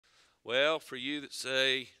Well, for you that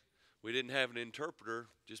say we didn't have an interpreter,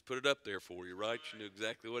 just put it up there for you, right? You knew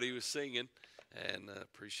exactly what he was singing. And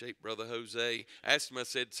appreciate Brother Jose. I asked him, I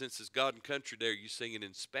said, since it's God and Country Day, are you singing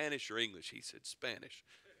in Spanish or English? He said Spanish.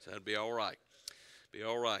 So that'd be all right. Be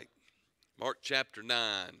all right. Mark chapter 9.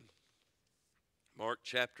 Mark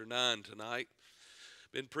chapter 9 tonight.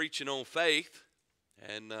 Been preaching on faith.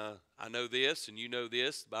 And I know this, and you know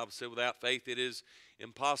this. The Bible said without faith it is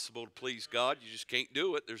impossible to please God. You just can't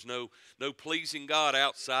do it. There's no pleasing God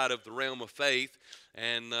outside of the realm of faith.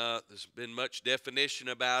 And there's been much definition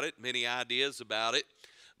about it, many ideas about it.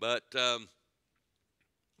 But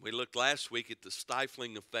we looked last week at the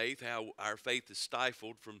stifling of faith, how our faith is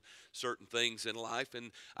stifled from certain things in life. And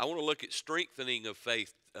I want to look at strengthening of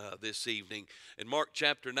faith this evening. In Mark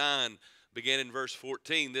chapter 9, beginning in verse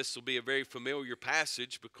 14, this will be a very familiar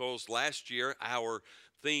passage because last year our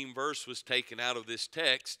theme verse was taken out of this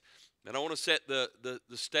text. And I want to set the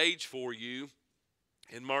stage for you.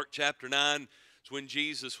 In Mark chapter 9, it's when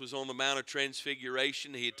Jesus was on the Mount of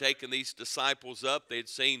Transfiguration. He had taken these disciples up. They had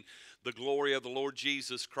seen the glory of the Lord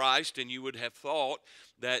Jesus Christ, and you would have thought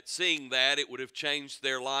that seeing that it would have changed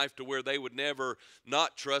their life to where they would never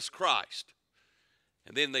not trust Christ.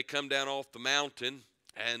 And then they come down off the mountain,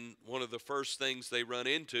 and one of the first things they run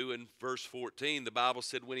into in verse 14, the Bible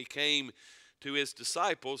said when he came to his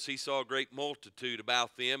disciples, he saw a great multitude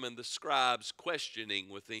about them and the scribes questioning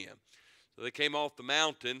with them. So they came off the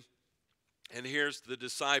mountain, and here's the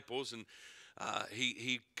disciples, and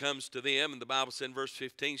he comes to them, and the Bible said in verse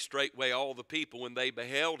 15, straightway all the people, when they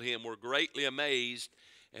beheld him, were greatly amazed,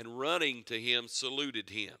 and running to him saluted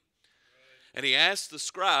him. And he asked the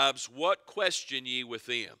scribes, what question ye with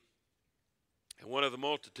them? And one of the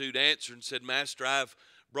multitude answered and said, Master, I have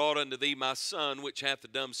brought unto thee my son, which hath a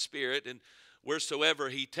dumb spirit, and wheresoever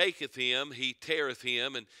he taketh him, he teareth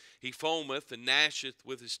him, and he foameth and gnasheth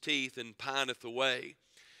with his teeth, and pineth away.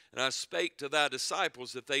 And I spake to thy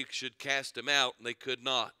disciples that they should cast him out, and they could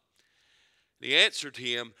not. And he answered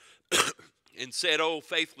him and said, O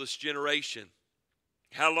faithless generation,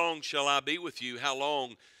 how long shall I be with you? How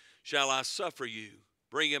long shall I suffer you?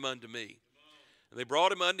 Bring him unto me. And they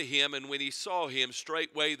brought him unto him, and when he saw him,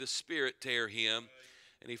 straightway the spirit tear him,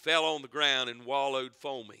 and he fell on the ground and wallowed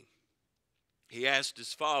foaming. He asked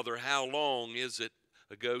his father, how long is it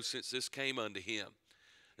ago since this came unto him?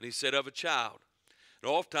 And he said, of a child.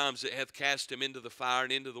 And oftentimes it hath cast him into the fire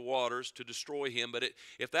and into the waters to destroy him. But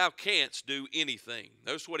if thou canst do anything.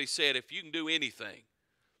 Notice what he said, if you can do anything.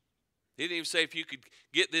 He didn't even say if you could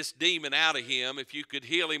get this demon out of him, if you could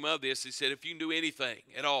heal him of this. He said if you can do anything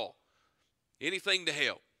at all. Anything to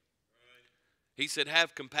help. He said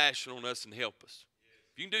have compassion on us and help us.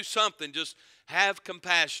 If you can do something, just have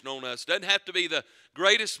compassion on us. Doesn't have to be the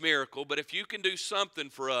greatest miracle, but if you can do something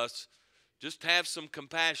for us, just have some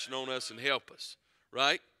compassion on us and help us.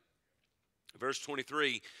 Right? Verse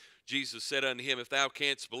 23, Jesus said unto him, if thou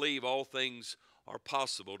canst believe, all things are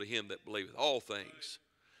possible to him that believeth. All things.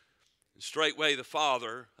 And straightway the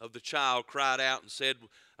father of the child cried out and said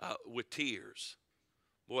with tears.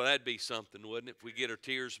 Boy, that'd be something, wouldn't it, if we get our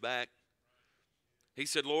tears back? He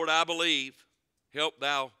said, Lord, I believe. Help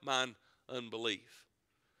thou mine unbelief.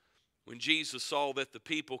 When Jesus saw that the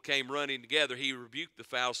people came running together, he rebuked the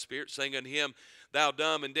foul spirit, saying unto him, thou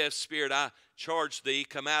dumb and deaf spirit, I charge thee,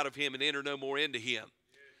 come out of him and enter no more into him.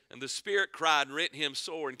 And the spirit cried and rent him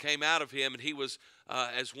sore and came out of him, and he was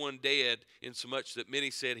as one dead, insomuch that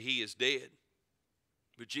many said, he is dead.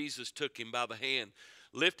 But Jesus took him by the hand,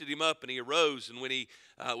 lifted him up, and he arose. And when he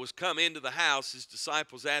was come into the house, his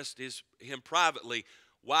disciples asked him privately,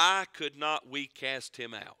 why could not we cast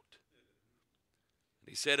him out? And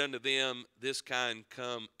he said unto them, this kind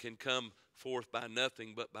can come forth by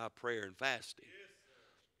nothing but by prayer and fasting.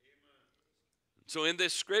 So in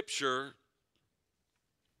this scripture,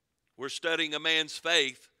 we're studying a man's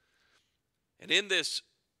faith. And in this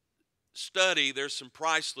study, there's some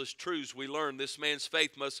priceless truths we learn. This man's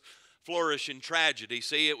faith must flourish in tragedy.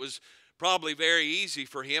 See, it was probably very easy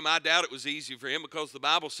for him. I doubt it was easy for him because the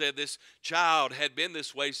Bible said this child had been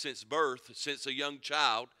this way since birth, since a young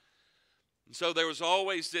child. And so there was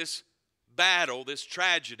always this battle, this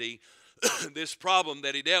tragedy, this problem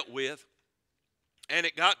that he dealt with. And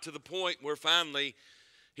it got to the point where finally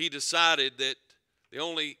he decided that the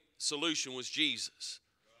only solution was Jesus.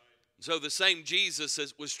 So the same Jesus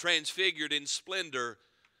as was transfigured in splendor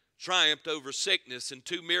triumphed over sickness, and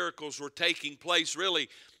two miracles were taking place really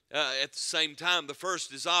at the same time. The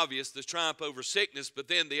first is obvious, the triumph over sickness, but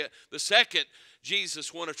then the second,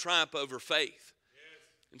 Jesus won a triumph over faith.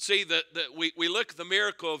 And see, we look at the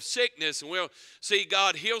miracle of sickness, and we'll see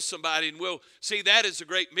God heal somebody, and we'll see that as a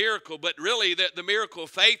great miracle. But really, the miracle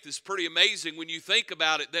of faith is pretty amazing when you think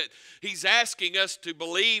about it, that he's asking us to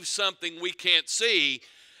believe something we can't see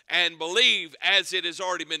and believe as it has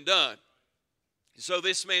already been done. So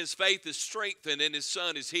this man's faith is strengthened and his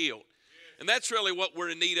son is healed. And that's really what we're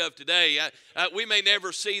in need of today. We may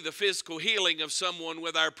never see the physical healing of someone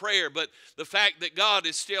with our prayer, but the fact that God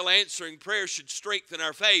is still answering prayer should strengthen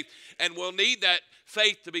our faith. And we'll need that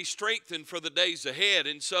faith to be strengthened for the days ahead.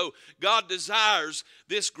 And so God desires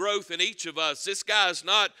this growth in each of us. This guy is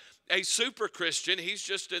not a super Christian. He's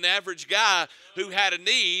just an average guy who had a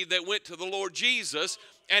need that went to the Lord Jesus.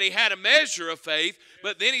 And he had a measure of faith,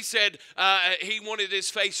 but then he said he wanted his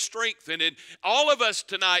faith strengthened. And all of us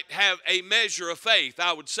tonight have a measure of faith,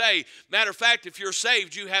 I would say. Matter of fact, if you're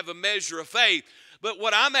saved, you have a measure of faith. But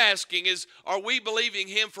what I'm asking is, are we believing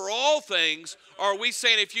him for all things, or are we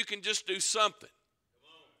saying if you can just do something?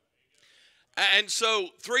 And so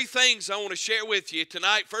 3 things I want to share with you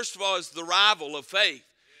tonight. First of all is the rival of faith.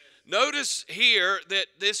 Notice here that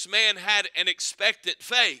this man had an expectant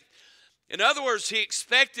faith. In other words, he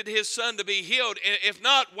expected his son to be healed. And if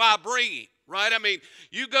not, why bring him, right? I mean,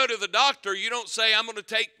 you go to the doctor, you don't say, I'm going to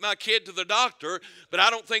take my kid to the doctor, but I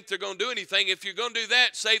don't think they're going to do anything. If you're going to do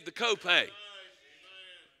that, save the copay.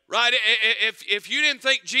 Right? If you didn't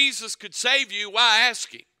think Jesus could save you, why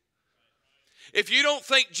ask him? If you don't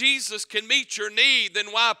think Jesus can meet your need, then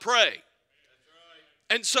why pray?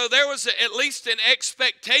 And so there was at least an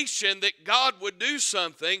expectation that God would do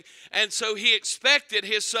something, and so he expected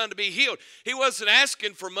his son to be healed. He wasn't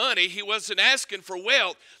asking for money. He wasn't asking for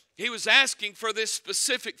wealth. He was asking for this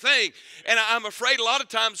specific thing. And I'm afraid a lot of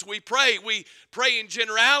times we pray in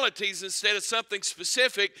generalities instead of something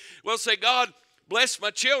specific. We'll say, God, bless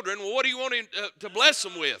my children. Well, what do you want him to bless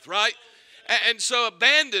them with, right? And so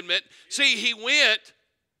abandonment, see, he went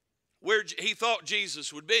where he thought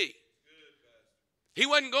Jesus would be. He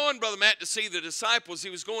wasn't going, Brother Matt, to see the disciples. He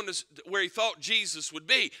was going to where he thought Jesus would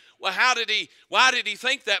be. Well, why did he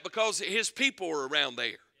think that? Because his people were around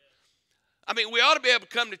there. I mean, we ought to be able to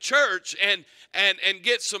come to church and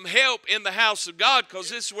get some help in the house of God, because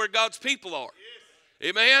this is where God's people are.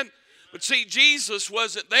 Amen? But see, Jesus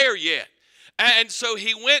wasn't there yet. And so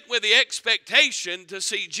he went with the expectation to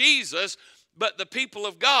see Jesus, but the people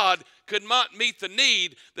of God could not meet the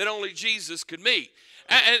need that only Jesus could meet.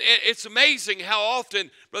 And it's amazing how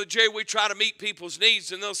often, Brother Jerry, we try to meet people's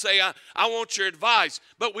needs, and they'll say, I want your advice,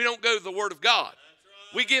 but we don't go to the Word of God.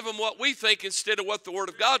 Right. We give them what we think instead of what the Word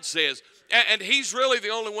of God says. And he's really the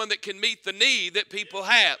only one that can meet the need that people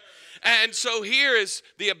have. And so here is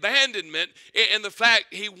the abandonment in the fact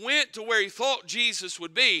he went to where he thought Jesus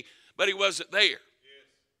would be, but he wasn't there. Yes.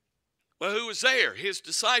 Well, who was there? His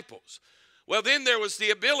disciples. Well, then there was the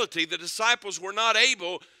ability. The disciples were not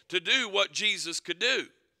able to do what Jesus could do.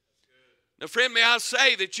 Now, friend, may I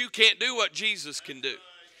say that you can't do what Jesus can do.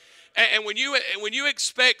 And when you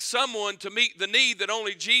expect someone to meet the need that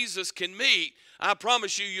only Jesus can meet, I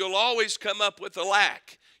promise you, you'll always come up with a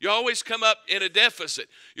lack. You'll always come up in a deficit.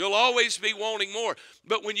 You'll always be wanting more.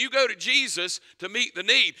 But when you go to Jesus to meet the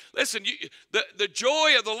need, listen, the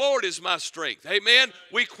joy of the Lord is my strength. Amen?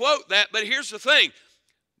 We quote that, but here's the thing.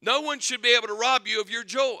 No one should be able to rob you of your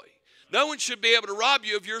joy. No one should be able to rob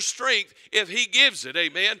you of your strength if he gives it,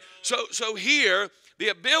 amen? So here, the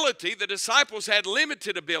ability, the disciples had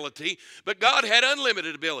limited ability, but God had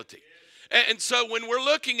unlimited ability. And so when we're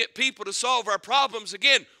looking at people to solve our problems,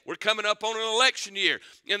 again, we're coming up on an election year,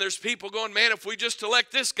 and there's people going, man, if we just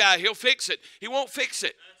elect this guy, he'll fix it. He won't fix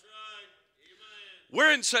it.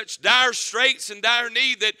 We're in such dire straits and dire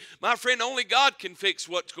need that, my friend, only God can fix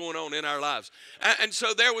what's going on in our lives. And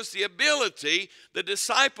so there was the ability. The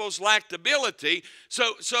disciples lacked ability.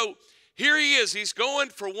 So here he is. He's going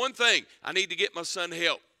for one thing. I need to get my son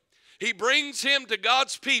help. He brings him to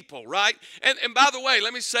God's people, right? And by the way,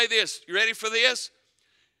 let me say this. You ready for this?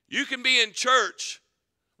 You can be in church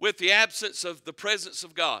with the absence of the presence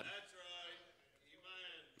of God.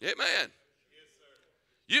 That's right. Amen. Yes,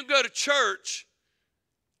 sir. You can go to church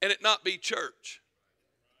and it not be church.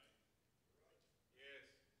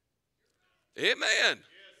 Yes. Amen. Yes,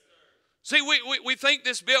 see, we think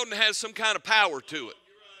this building has some kind of power to it.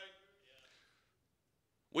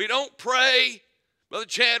 We don't pray, Brother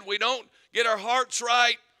Chad, we don't get our hearts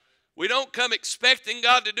right. We don't come expecting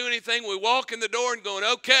God to do anything. We walk in the door and going,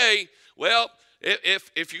 okay, well,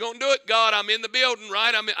 If you're going to do it, God, I'm in the building,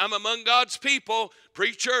 right? I'm among God's people.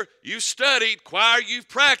 Preacher, you studied. Choir, you've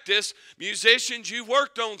practiced. Musicians, you've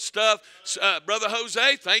worked on stuff. Brother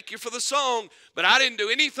Jose, thank you for the song. But I didn't do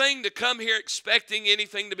anything to come here expecting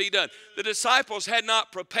anything to be done. The disciples had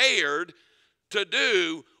not prepared to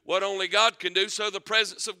do what only God can do, so the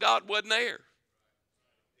presence of God wasn't there.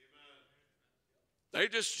 They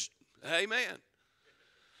just, amen.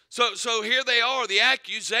 So here they are, the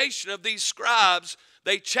accusation of these scribes.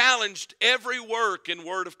 They challenged every work and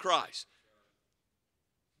word of Christ.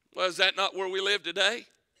 Well, is that not where we live today?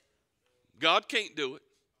 God can't do it.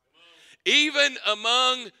 Even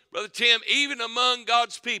among, Brother Tim, even among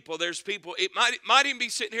God's people, there's people, it might even be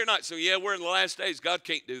sitting here tonight, so yeah, we're in the last days. God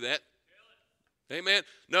can't do that. Amen.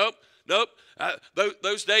 Nope.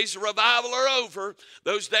 Those days of revival are over.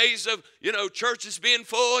 Those days of, churches being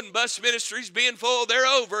full and bus ministries being full, they're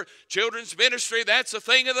over. Children's ministry, that's a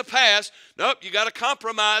thing of the past. Nope, you got to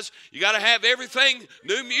compromise. You got to have everything,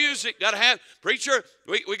 new music, got to have, preacher,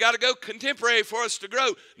 we got to go contemporary for us to grow.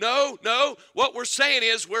 No. What we're saying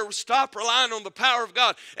is we're stop relying on the power of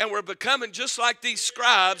God, and we're becoming just like these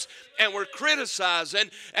scribes, and we're criticizing,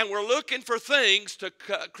 and we're looking for things to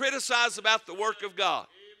criticize about the work of God.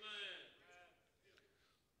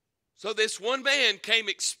 So this one man came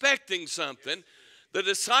expecting something. The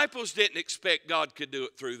disciples didn't expect God could do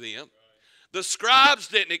it through them. The scribes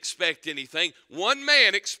didn't expect anything. One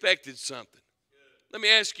man expected something. Let me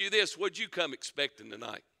ask you this. What'd you come expecting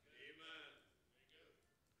tonight?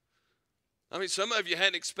 I mean, some of you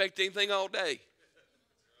hadn't expected anything all day.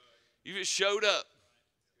 You just showed up.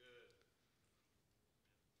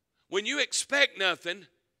 When you expect nothing,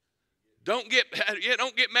 don't get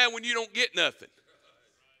mad when you don't get nothing.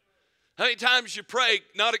 How many times you pray,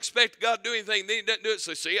 not expect God to do anything, then he doesn't do it,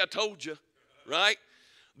 so see, I told you, right?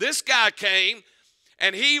 This guy came,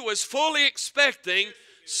 and he was fully expecting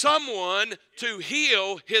someone to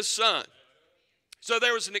heal his son. So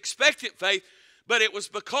there was an expectant faith, but it was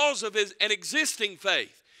because of an existing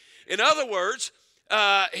faith. In other words,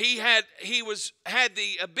 he had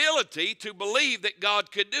the ability to believe that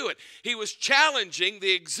God could do it. He was challenging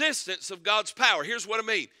the existence of God's power. Here's what I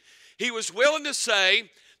mean. He was willing to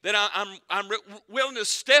say that I'm willing to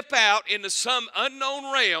step out into some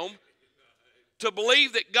unknown realm to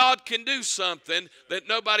believe that God can do something that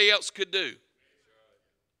nobody else could do.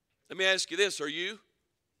 Let me ask you this, are you?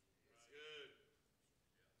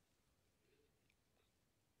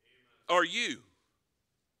 Are you?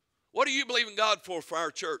 What do you believe in God for our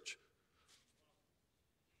church?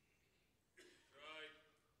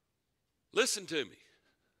 Listen to me.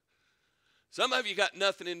 Some of you got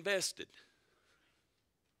nothing invested.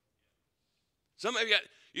 Some of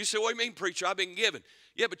you say, what do you mean, preacher? I've been given.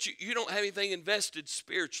 Yeah, but you don't have anything invested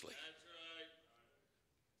spiritually.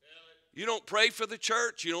 You don't pray for the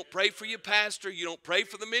church. You don't pray for your pastor. You don't pray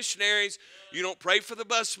for the missionaries. You don't pray for the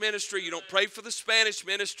bus ministry. You don't pray for the Spanish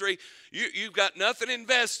ministry. You've got nothing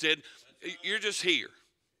invested. You're just here.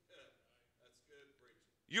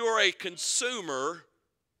 You're a consumer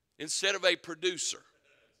instead of a producer.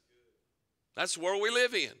 That's the world we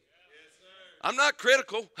live in. I'm not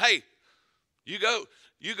critical. Hey, you go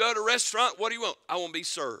to a restaurant, what do you want? I want to be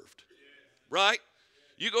served, right?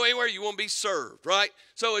 You go anywhere, you want to be served, right?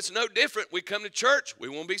 So it's no different. We come to church, we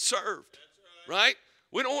want to be served, right?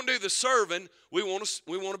 We don't want to do the serving, we want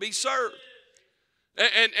to be served.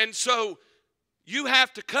 And so you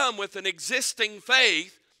have to come with an existing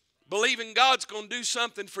faith, believing God's going to do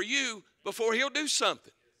something for you before he'll do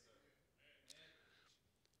something.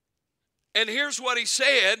 And here's what he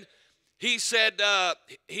said. He said,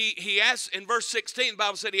 he asked, in verse 16, the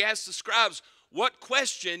Bible said, he asked the scribes, what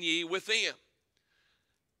question ye within?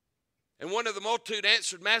 And one of the multitude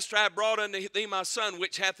answered, Master, I have brought unto thee my son,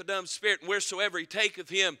 which hath a dumb spirit, and wheresoever he taketh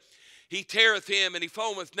him, he teareth him, and he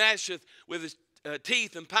foameth, gnasheth with his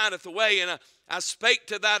teeth, and pineth away. And I spake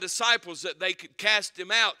to thy disciples that they could cast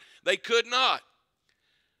him out. They could not.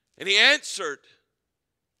 And he answered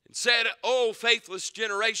and said, O faithless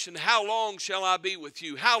generation, how long shall I be with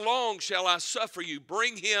you? How long shall I suffer you?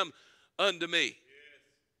 Bring him unto me. Yes.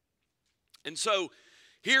 And so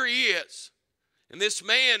here he is. And this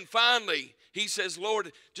man finally, he says,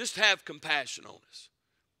 Lord, just have compassion on us.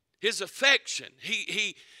 His affection,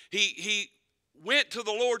 he went to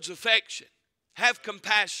the Lord's affection. Have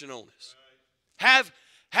compassion on us. Have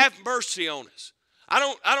mercy on us. I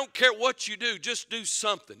don't care what you do, just do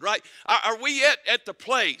something, right? Are we at the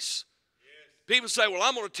place? Yes. People say, well,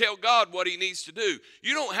 I'm going to tell God what he needs to do.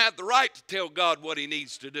 You don't have the right to tell God what he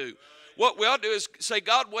needs to do. Right. What we ought to do is say,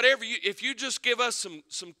 God, whatever if you just give us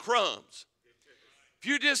some crumbs, if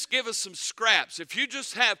you just give us some scraps, if you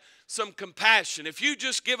just have some compassion, if you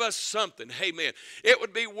just give us something, amen, it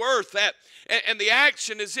would be worth that. And the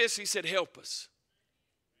action is this. He said, help us.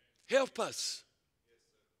 Help us.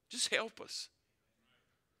 Just help us.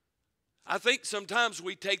 I think sometimes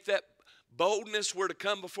we take that boldness we're to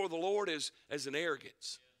come before the Lord as an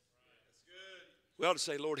arrogance. We ought to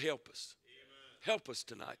say, Lord, help us. Help us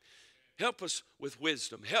tonight. Help us with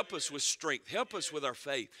wisdom. Help us with strength. Help us with our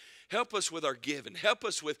faith. Help us with our giving. Help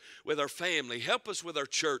us with our family. Help us with our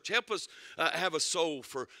church. Help us have a soul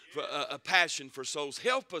for a passion for souls.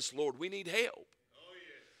 Help us, Lord. We need help.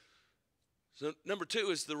 So number 2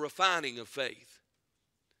 is the refining of faith.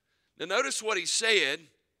 Now notice what he said.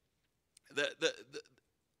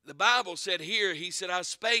 The Bible said here, he said, I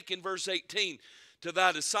spake in verse 18 to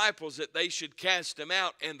thy disciples that they should cast him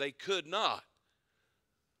out, and they could not.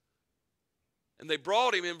 And they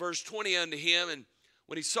brought him in verse 20 unto him, and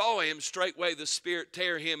when he saw him, straightway the spirit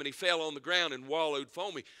tear him, and he fell on the ground and wallowed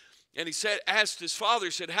foaming. And he said, asked his father,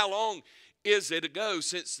 he said, how long is it ago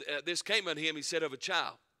since this came unto him? He said, of a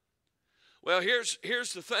child. Well, here's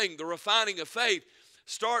the thing. The refining of faith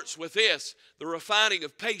starts with this, the refining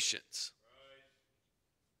of patience.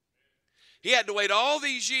 He had to wait all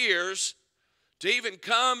these years to even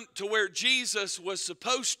come to where Jesus was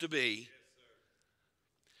supposed to be.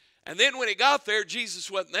 And then when he got there,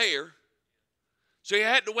 Jesus wasn't there. So he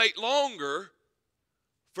had to wait longer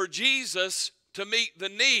for Jesus to meet the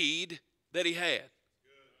need that he had.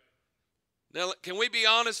 Now, can we be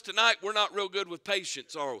honest tonight? We're not real good with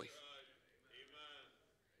patience, are we?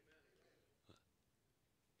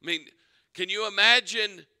 I mean, can you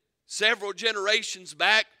imagine several generations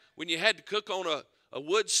back when you had to cook on a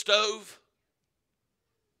wood stove?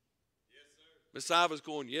 Yes, sir. Miss Iva's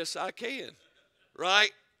going, yes, I can.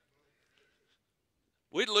 Right?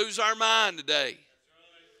 We'd lose our mind today.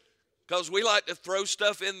 Because we like to throw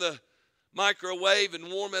stuff in the microwave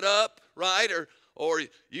and warm it up, right? Or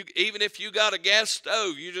you, even if you got a gas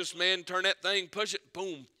stove, you just, man, turn that thing, push it,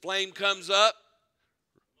 boom, flame comes up.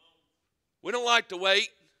 We don't like to wait,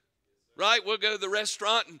 right? We'll go to the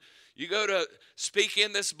restaurant and you go to speak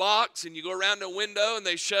in this box and you go around the window and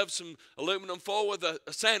they shove some aluminum foil with a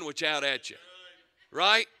sandwich out at you,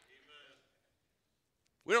 right?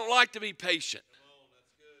 We don't like to be patient.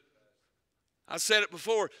 I said it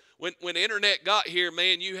before. When the internet got here,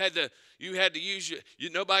 man, you had to use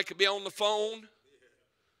nobody could be on the phone.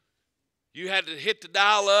 You had to hit the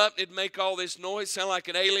dial up. It'd make all this noise, sound like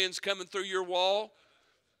an alien's coming through your wall.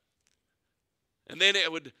 And then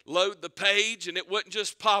it would load the page, and it wouldn't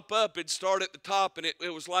just pop up. It'd start at the top, and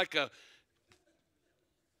it was like a.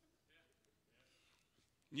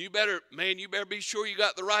 You better be sure you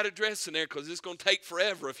got the right address in there, because it's going to take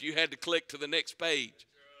forever if you had to click to the next page.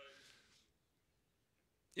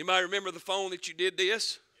 You might remember the phone that you did this? Yes,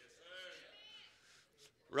 sir.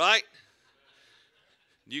 Right?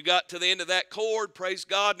 You got to the end of that cord, praise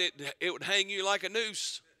God, and it would hang you like a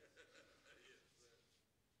noose.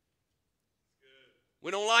 We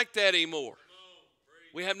don't like that anymore.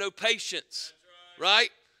 We have no patience, right?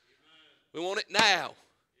 We want it now.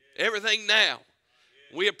 Everything now.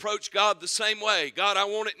 We approach God the same way. God, I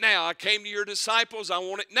want it now. I came to your disciples. I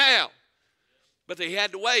want it now. But they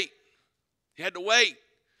had to wait. He had to wait.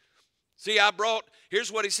 See,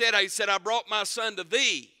 here's what he said. He said, I brought my son to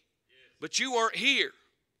thee, but you weren't here.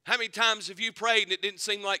 How many times have you prayed and it didn't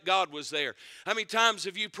seem like God was there? How many times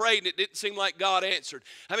have you prayed and it didn't seem like God answered?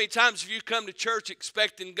 How many times have you come to church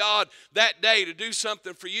expecting God that day to do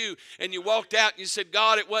something for you, and you walked out and you said,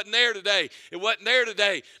 God, it wasn't there today. It wasn't there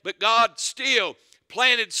today. But God still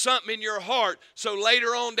planted something in your heart, so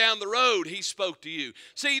later on down the road he spoke to you.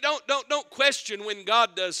 See, don't question when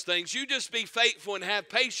God does things. You just be faithful and have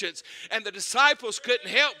patience. And the disciples couldn't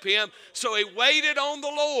help him, so he waited on the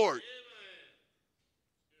Lord.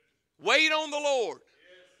 Wait on the Lord.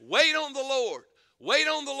 Wait on the Lord. Wait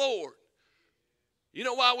on the Lord. You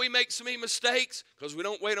know why we make so many mistakes? Because we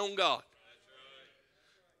don't wait on God.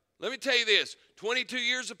 Let me tell you this. 22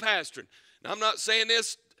 years of pastoring. Now, I'm not saying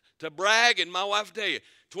this to brag, and my wife will tell you,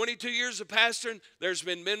 22 years of pastoring, there's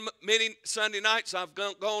been many Sunday nights I've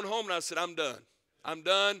gone home and I said, I'm done. I'm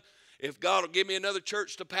done. If God will give me another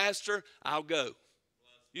church to pastor, I'll go.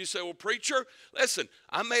 You say, well, preacher, listen,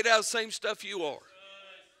 I'm made out of the same stuff you are.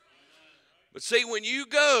 But see, when you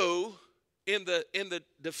go in the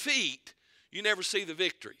defeat, you never see the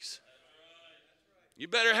victories. You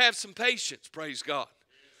better have some patience, praise God.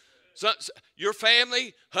 So your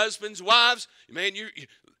family, husbands, wives, man,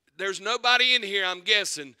 there's nobody in here, I'm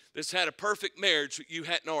guessing, that's had a perfect marriage that you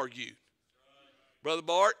hadn't argued. Brother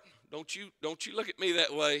Bart, don't you look at me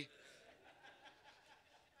that way.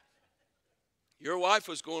 Your wife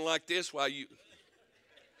was going like this while you.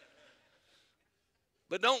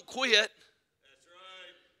 But don't quit.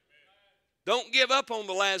 Don't give up on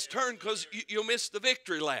the last turn, because you'll miss the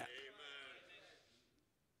victory lap.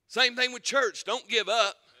 Same thing with church. Don't give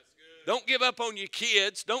up. Don't give up on your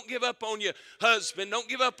kids. Don't give up on your husband. Don't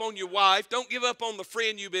give up on your wife. Don't give up on the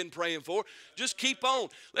friend you've been praying for. Just keep on.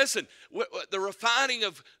 Listen, the refining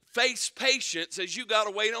of faith's patience is you got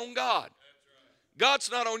to wait on God.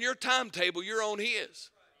 God's not on your timetable. You're on His.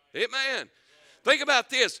 Amen. Think about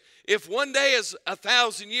this. If one day is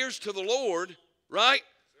 1,000 years to the Lord, right?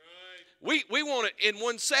 We want it in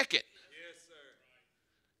 1 second.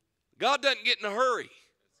 God doesn't get in a hurry.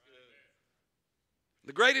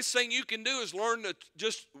 The greatest thing you can do is learn to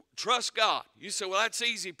just trust God. You say, well, that's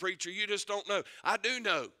easy, preacher. You just don't know. I do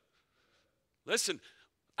know. Listen,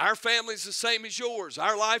 our family's the same as yours.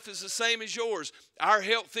 Our life is the same as yours. Our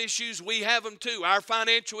health issues, we have them too. Our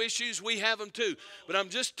financial issues, we have them too. But I'm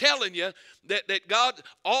just telling you that God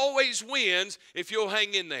always wins if you'll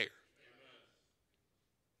hang in there.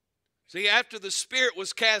 See, after the spirit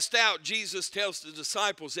was cast out, Jesus tells the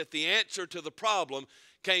disciples that the answer to the problem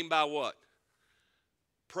came by what?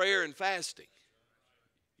 Prayer and fasting.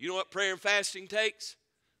 You know what prayer and fasting takes?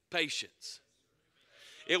 Patience.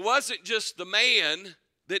 It wasn't just the man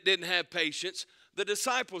that didn't have patience. The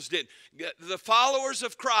disciples didn't. The followers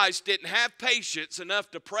of Christ didn't have patience enough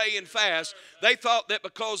to pray and fast. They thought that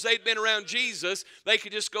because they'd been around Jesus, they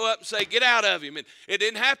could just go up and say, get out of him. And it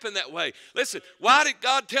didn't happen that way. Listen, why did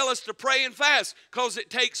God tell us to pray and fast? Because it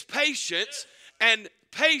takes patience, and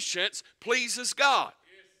patience pleases God.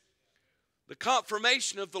 The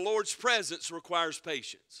confirmation of the Lord's presence requires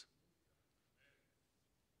patience.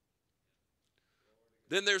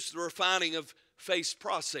 Then there's the refining of faith's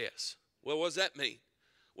process. Well, what does that mean?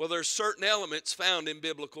 Well, there's certain elements found in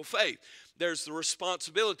biblical faith. There's the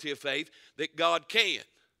responsibility of faith that God can.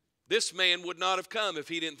 This man would not have come if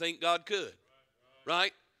he didn't think God could.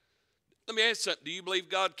 Right? Let me ask you something. Do you believe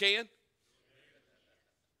God can?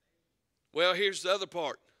 Well, here's the other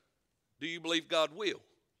part. Do you believe God will?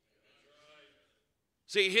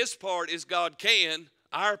 See, his part is God can.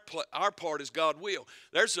 Our part is God will.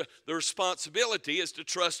 The responsibility is to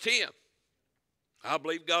trust him. I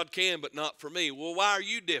believe God can, but not for me. Well, why are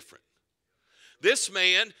you different? This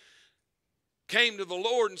man came to the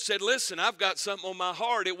Lord and said, listen, I've got something on my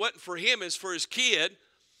heart. It wasn't for him, it's for his kid.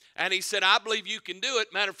 And he said, I believe you can do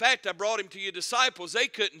it. Matter of fact, I brought him to your disciples. They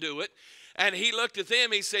couldn't do it. And he looked at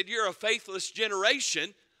them. He said, you're a faithless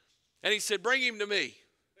generation. And he said, bring him to me.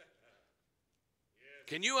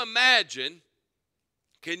 Can you imagine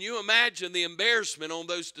the embarrassment on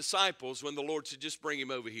those disciples when the Lord said, just bring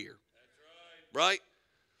him over here? Right?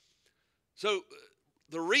 So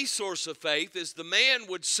the resource of faith is the man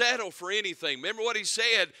would settle for anything. Remember what he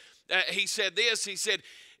said? He said this. He said,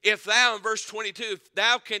 if thou, in verse 22, if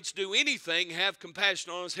thou canst do anything, have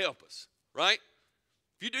compassion on us, help us. Right?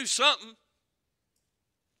 If you do something,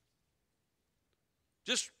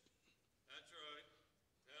 just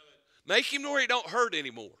make him where he don't hurt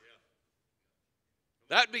anymore.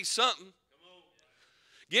 That'd be something.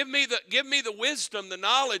 Give me the wisdom, the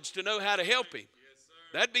knowledge to know how to help him.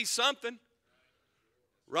 That'd be something.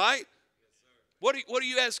 Right? What do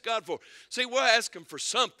you ask God for? See, we're asking for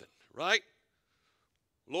something, right?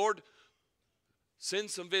 Lord, send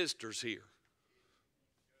some visitors here.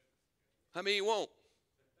 How many you want?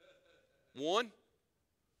 One?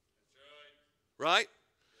 Right?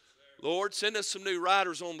 Lord, send us some new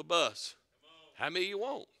riders on the bus. How many you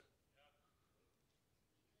want?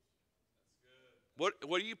 What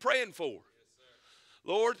are you praying for?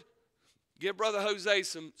 Lord, give Brother Jose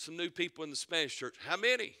some new people in the Spanish church. How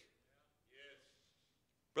many?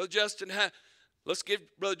 Brother Justin, let's give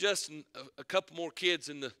Brother Justin a couple more kids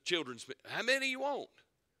in the children's. How many you want?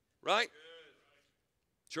 Right?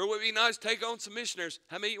 Sure would be nice to take on some missionaries.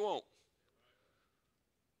 How many you want?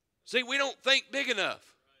 See, we don't think big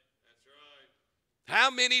enough.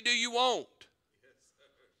 How many do you want?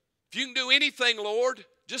 If you can do anything, Lord,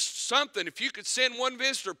 just something. If you could send one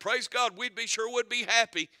visitor, praise God, we'd be sure would be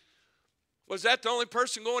happy. Was that the only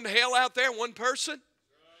person going to hell out there? One person?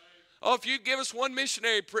 Oh, if you'd give us one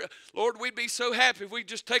missionary, Lord, we'd be so happy if we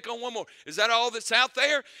just take on one more. Is that all that's out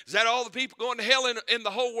there? Is that all the people going to hell in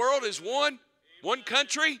the whole world is one? One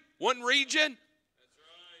country? One region?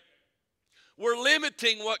 We're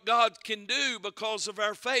limiting what God can do because of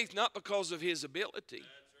our faith, not because of his ability.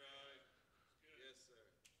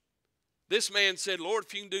 This man said, Lord,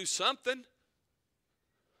 if you can do something.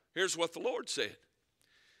 Here's what the Lord said.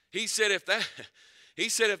 He said, if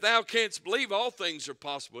thou canst believe, all things are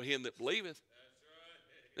possible to him that believeth.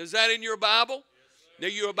 Is that in your Bible? Are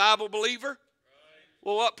you a Bible believer?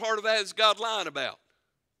 Well, what part of that is God lying about?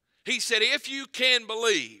 He said, if you can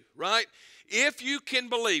believe, right? If you can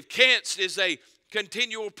believe. Canst is a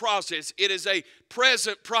continual process. It is a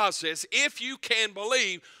present process. If you can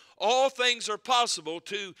believe, all things are possible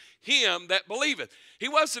to him that believeth. He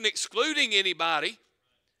wasn't excluding anybody.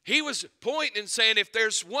 He was pointing and saying, if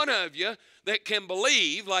there's one of you that can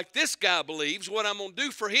believe like this guy believes, what I'm going to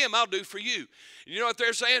do for him, I'll do for you. You know what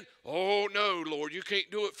they're saying? Oh, no, Lord, you can't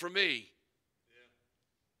do it for me.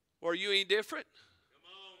 Yeah. Or are you any different?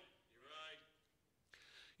 Come on, you're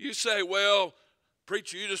right. You say, well,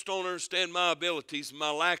 preacher, you just don't understand my abilities and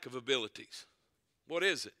my lack of abilities. What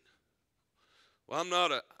is it? Well, I'm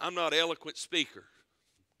not an eloquent speaker.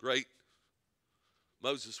 Great.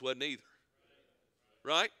 Moses wasn't either.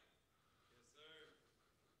 Right? Yes, sir.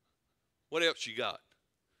 What else you got?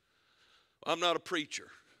 I'm not a preacher.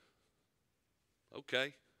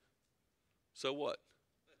 Okay. So what?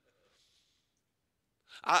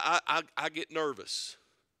 I get nervous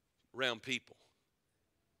around people.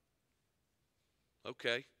 Okay.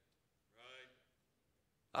 Right.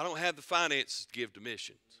 I don't have the finances to give to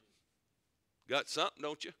missions. Got something,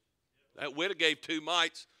 don't you? That widow gave 2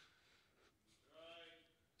 mites.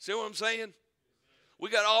 See what I'm saying? We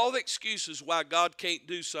got all the excuses why God can't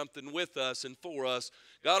do something with us and for us.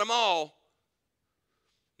 Got them all.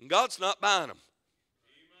 And God's not buying them.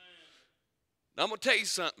 Now I'm going to tell you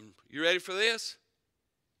something. You ready for this?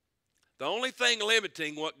 The only thing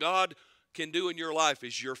limiting what God can do in your life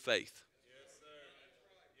is your faith. Yes, sir.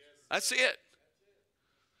 That's it.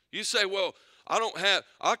 You say, well,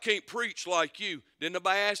 I can't preach like you. Didn't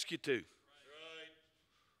nobody ask you to?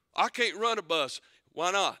 I can't run a bus. Why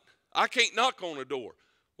not? I can't knock on a door.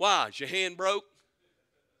 Why? Is your hand broke?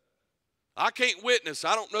 I can't witness.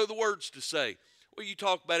 I don't know the words to say. Well, you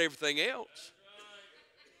talk about everything else.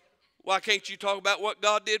 Why can't you talk about what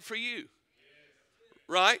God did for you?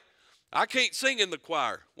 Right? I can't sing in the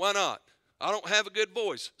choir. Why not? I don't have a good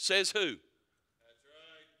voice. Says who?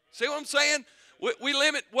 See what I'm saying? We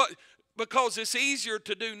limit what, because it's easier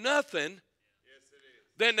to do nothing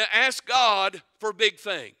than to ask God for big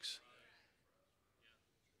things.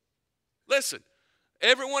 Listen,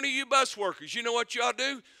 every one of you bus workers, you know what you ought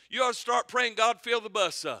to do? You ought to start praying, God, fill the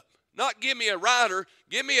bus up. Not give me a rider,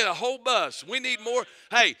 give me a whole bus. We need more.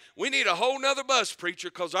 Hey, we need a whole nother bus, preacher,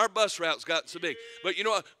 because our bus route's gotten so big. But you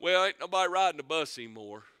know what? Well, ain't nobody riding the bus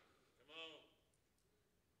anymore.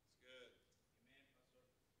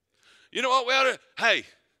 You know what we ought to? Hey,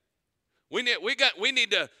 we need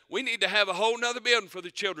to have a whole nother building for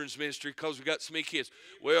the children's ministry because we got so many kids.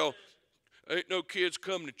 Well, ain't no kids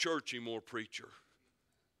coming to church anymore, preacher.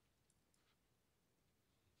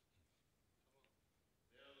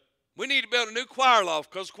 We need to build a new choir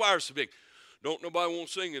loft because the choir's so big. Don't nobody want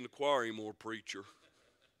to sing in the choir anymore, preacher.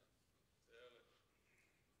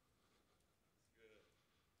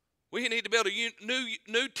 We need to build a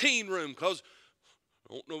new teen room because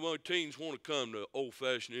don't know my teens want to come to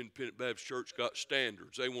old-fashioned independent Baptist church. Got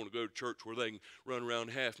standards. They want to go to church where they can run around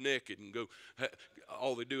half naked and go.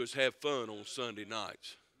 All they do is have fun on Sunday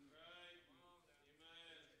nights.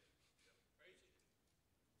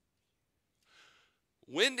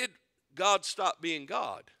 When did God stop being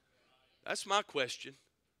God? That's my question.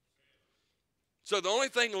 So the only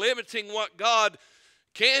thing limiting what God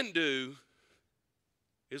can do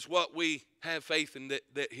is what we have faith in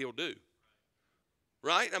that He'll do.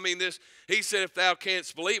 Right? I mean, he said, if thou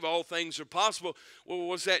canst believe, all things are possible. Well,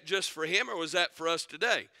 was that just for him or was that for us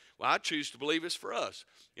today? Well, I choose to believe it's for us.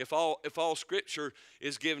 If all Scripture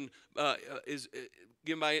is given by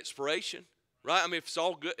inspiration, right? I mean, if it's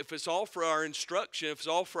all good, if it's all for our instruction, if it's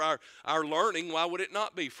all for our learning, why would it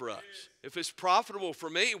not be for us? If it's profitable for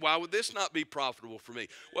me, why would this not be profitable for me?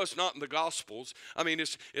 Well, it's not in the Gospels. I mean,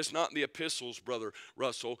 it's not in the epistles, Brother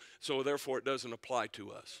Russell, so therefore it doesn't apply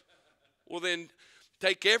to us. Well, then,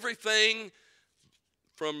 take everything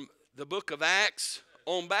from the book of Acts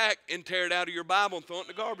on back and tear it out of your Bible and throw it in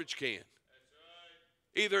the garbage can.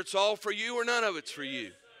 Either it's all for you or none of it's for you.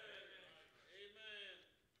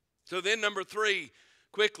 So then number 3,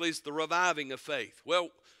 quickly, is the reviving of faith. Well,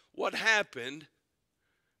 what happened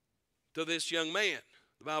to this young man?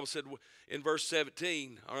 The Bible said in verse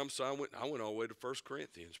 17, or I'm sorry, I went all the way to 1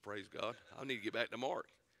 Corinthians, praise God. I need to get back to Mark.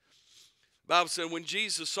 The Bible said, when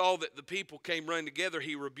Jesus saw that the people came running together,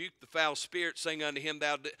 he rebuked the foul spirit, saying unto him,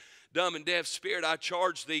 thou dumb and deaf spirit, I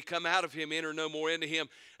charge thee, come out of him, enter no more into him.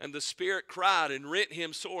 And the spirit cried and rent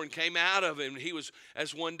him sore and came out of him, and he was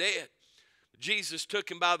as one dead. Jesus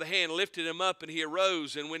took him by the hand, lifted him up, and he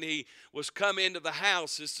arose. And when he was come into the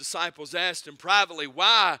house, his disciples asked him privately,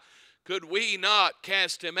 why could we not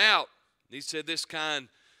cast him out? And he said, this kind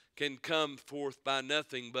can come forth by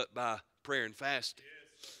nothing but by prayer and fasting.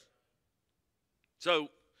 So,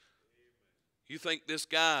 you think this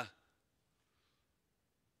guy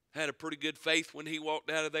had a pretty good faith when he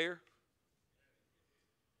walked out of there?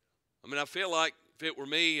 I mean, I feel like if it were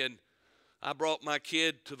me and I brought my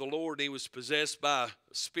kid to the Lord and he was possessed by a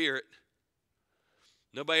spirit,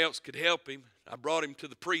 nobody else could help him. I brought him to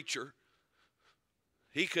the preacher.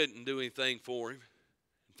 He couldn't do anything for him.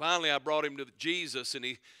 And finally, I brought him to Jesus, and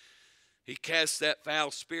he cast that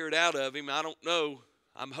foul spirit out of him. I don't know.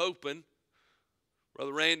 I'm hoping,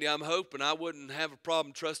 Brother Randy, I'm hoping I wouldn't have a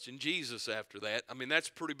problem trusting Jesus after that. I mean, that's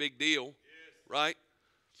a pretty big deal, right?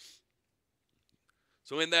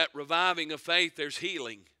 So in that reviving of faith, there's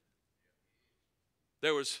healing.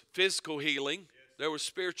 There was physical healing. There was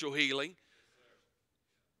spiritual healing.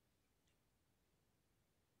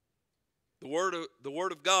 The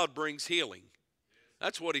word of God brings healing.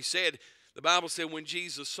 That's what he said. The Bible said when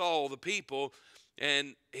Jesus saw the people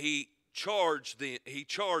and he charged thee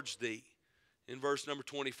in verse number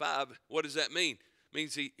 25. What does that mean? It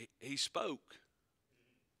means he spoke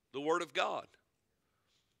the word of God.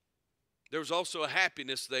 There was also a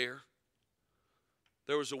happiness there.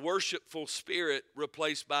 There was a worshipful spirit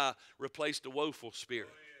replaced a woeful spirit.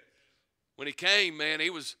 When he came, man, he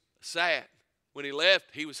was sad. When he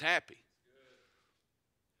left, he was happy.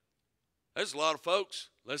 There's a lot of folks,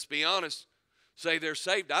 let's be honest, say they're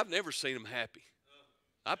saved. I've never seen them happy.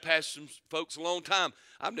 I passed some folks a long time.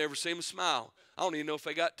 I've never seen them smile. I don't even know if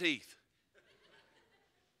they got teeth.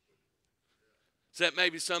 Except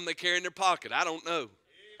maybe some they carry in their pocket. I don't know.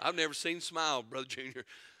 I've never seen them smile, Brother Junior.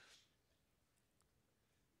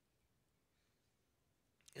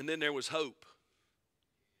 And then there was hope.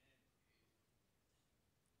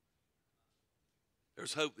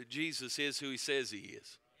 There's hope that Jesus is who he says he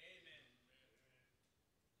is.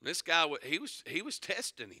 This guy, he was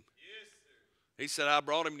testing him. Yes, sir. He said, I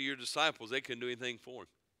brought him to your disciples. They couldn't do anything for him.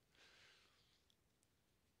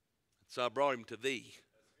 So I brought him to thee.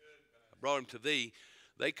 That's good, I brought him to thee.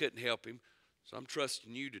 They couldn't help him, so I'm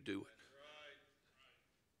trusting you to do it. Right.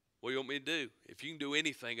 What do you want me to do? If you can do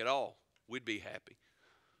anything at all, we'd be happy.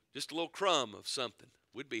 Just a little crumb of something,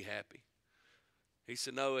 we'd be happy. He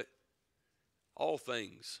said, no, all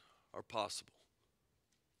things are possible.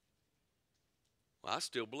 Well, I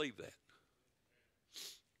still believe that.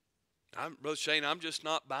 Brother Shane, I'm just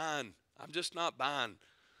not buying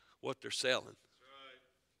what they're selling. That's right.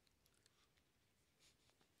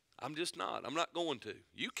 I'm just not. I'm not going to.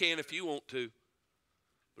 You can if you want to,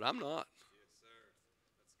 but I'm not. Yes, sir.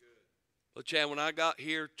 That's good. But Chad, when I got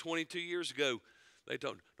here 22 years ago, they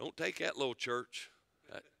told me, don't take that little church.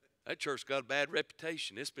 That church got a bad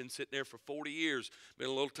reputation. It's been sitting there for 40 years. Been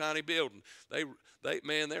a little tiny building. They're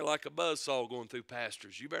like a buzzsaw going through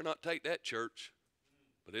pastors. You better not take that church.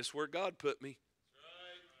 But it's where God put me.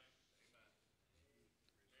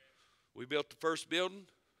 We built the first building.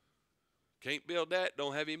 Can't build that.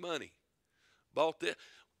 Don't have any money. Bought this.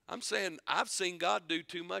 I'm saying I've seen God do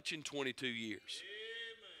too much in 22 years.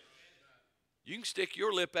 You can stick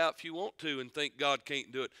your lip out if you want to and think God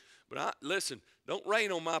can't do it. But listen, don't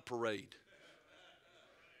rain on my parade.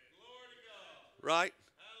 Right?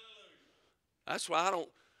 That's why I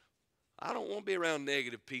don't want to be around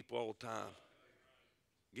negative people all the time.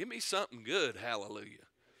 Give me something good, hallelujah.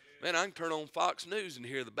 Man, I can turn on Fox News and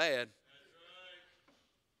hear the bad.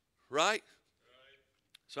 Right?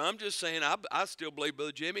 So I'm just saying, I still believe,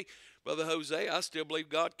 Brother Jimmy, Brother Jose, I still believe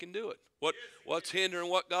God can do it. What's hindering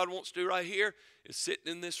what God wants to do right here is sitting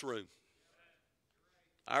in this room.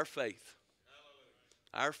 Our faith.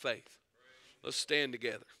 Our faith. Let's stand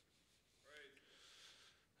together.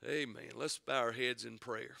 Amen. Let's bow our heads in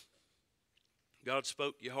prayer. God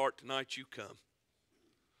spoke to your heart tonight, you come.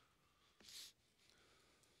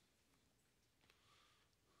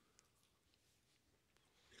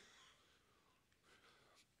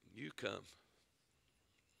 You come.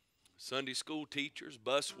 Sunday school teachers,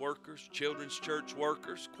 bus workers, children's church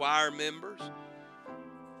workers, choir members,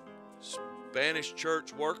 Spanish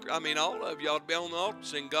church workers. I mean, all of you ought to be on the altar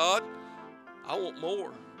saying, God, I want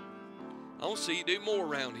more. I want to see you do more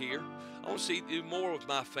around here. I want to see you do more with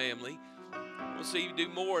my family. I want to see you do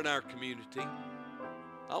more in our community.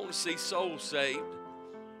 I want to see souls saved,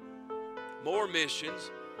 more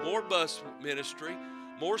missions, more bus ministry,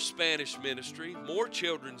 more Spanish ministry, more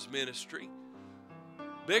children's ministry,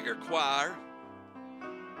 bigger choir.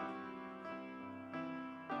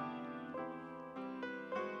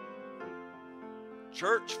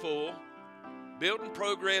 Church full, building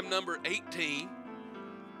program number 18.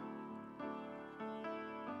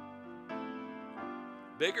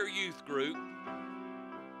 Bigger youth group.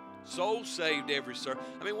 Souls saved every service.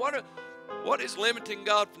 I mean, what is limiting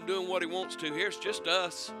God from doing what he wants to here? It's just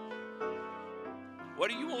us. What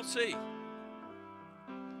do you want to see?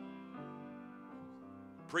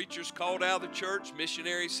 Preachers called out of the church,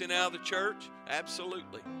 missionaries sent out of the church?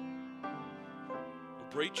 Absolutely. Well,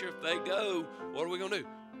 preacher, if they go, what are we going to do?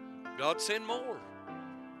 God send more.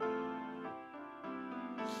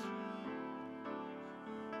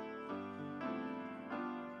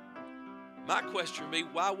 My question would be,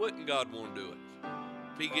 why wouldn't God want to do it?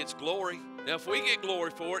 If he gets glory. Now, if we get glory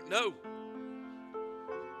for it, no.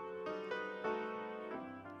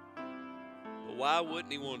 But why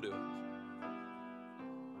wouldn't he want to do it?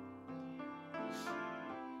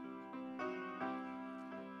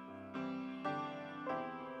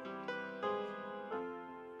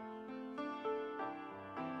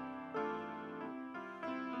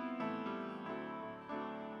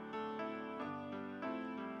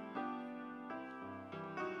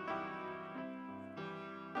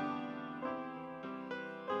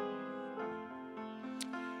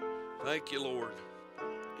 Thank you, Lord.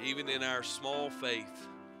 Even in our small faith,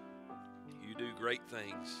 you do great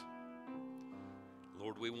things.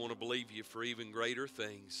 Lord, we want to believe you for even greater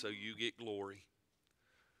things so you get glory.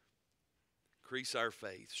 Increase our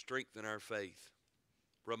faith, strengthen our faith.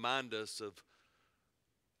 Remind us of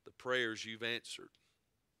the prayers you've answered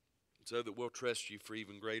so that we'll trust you for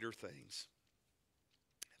even greater things.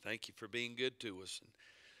 Thank you for being good to us and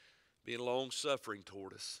being long-suffering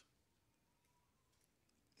toward us.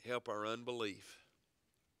 Help our unbelief.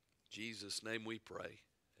 In Jesus' name we pray.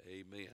 Amen.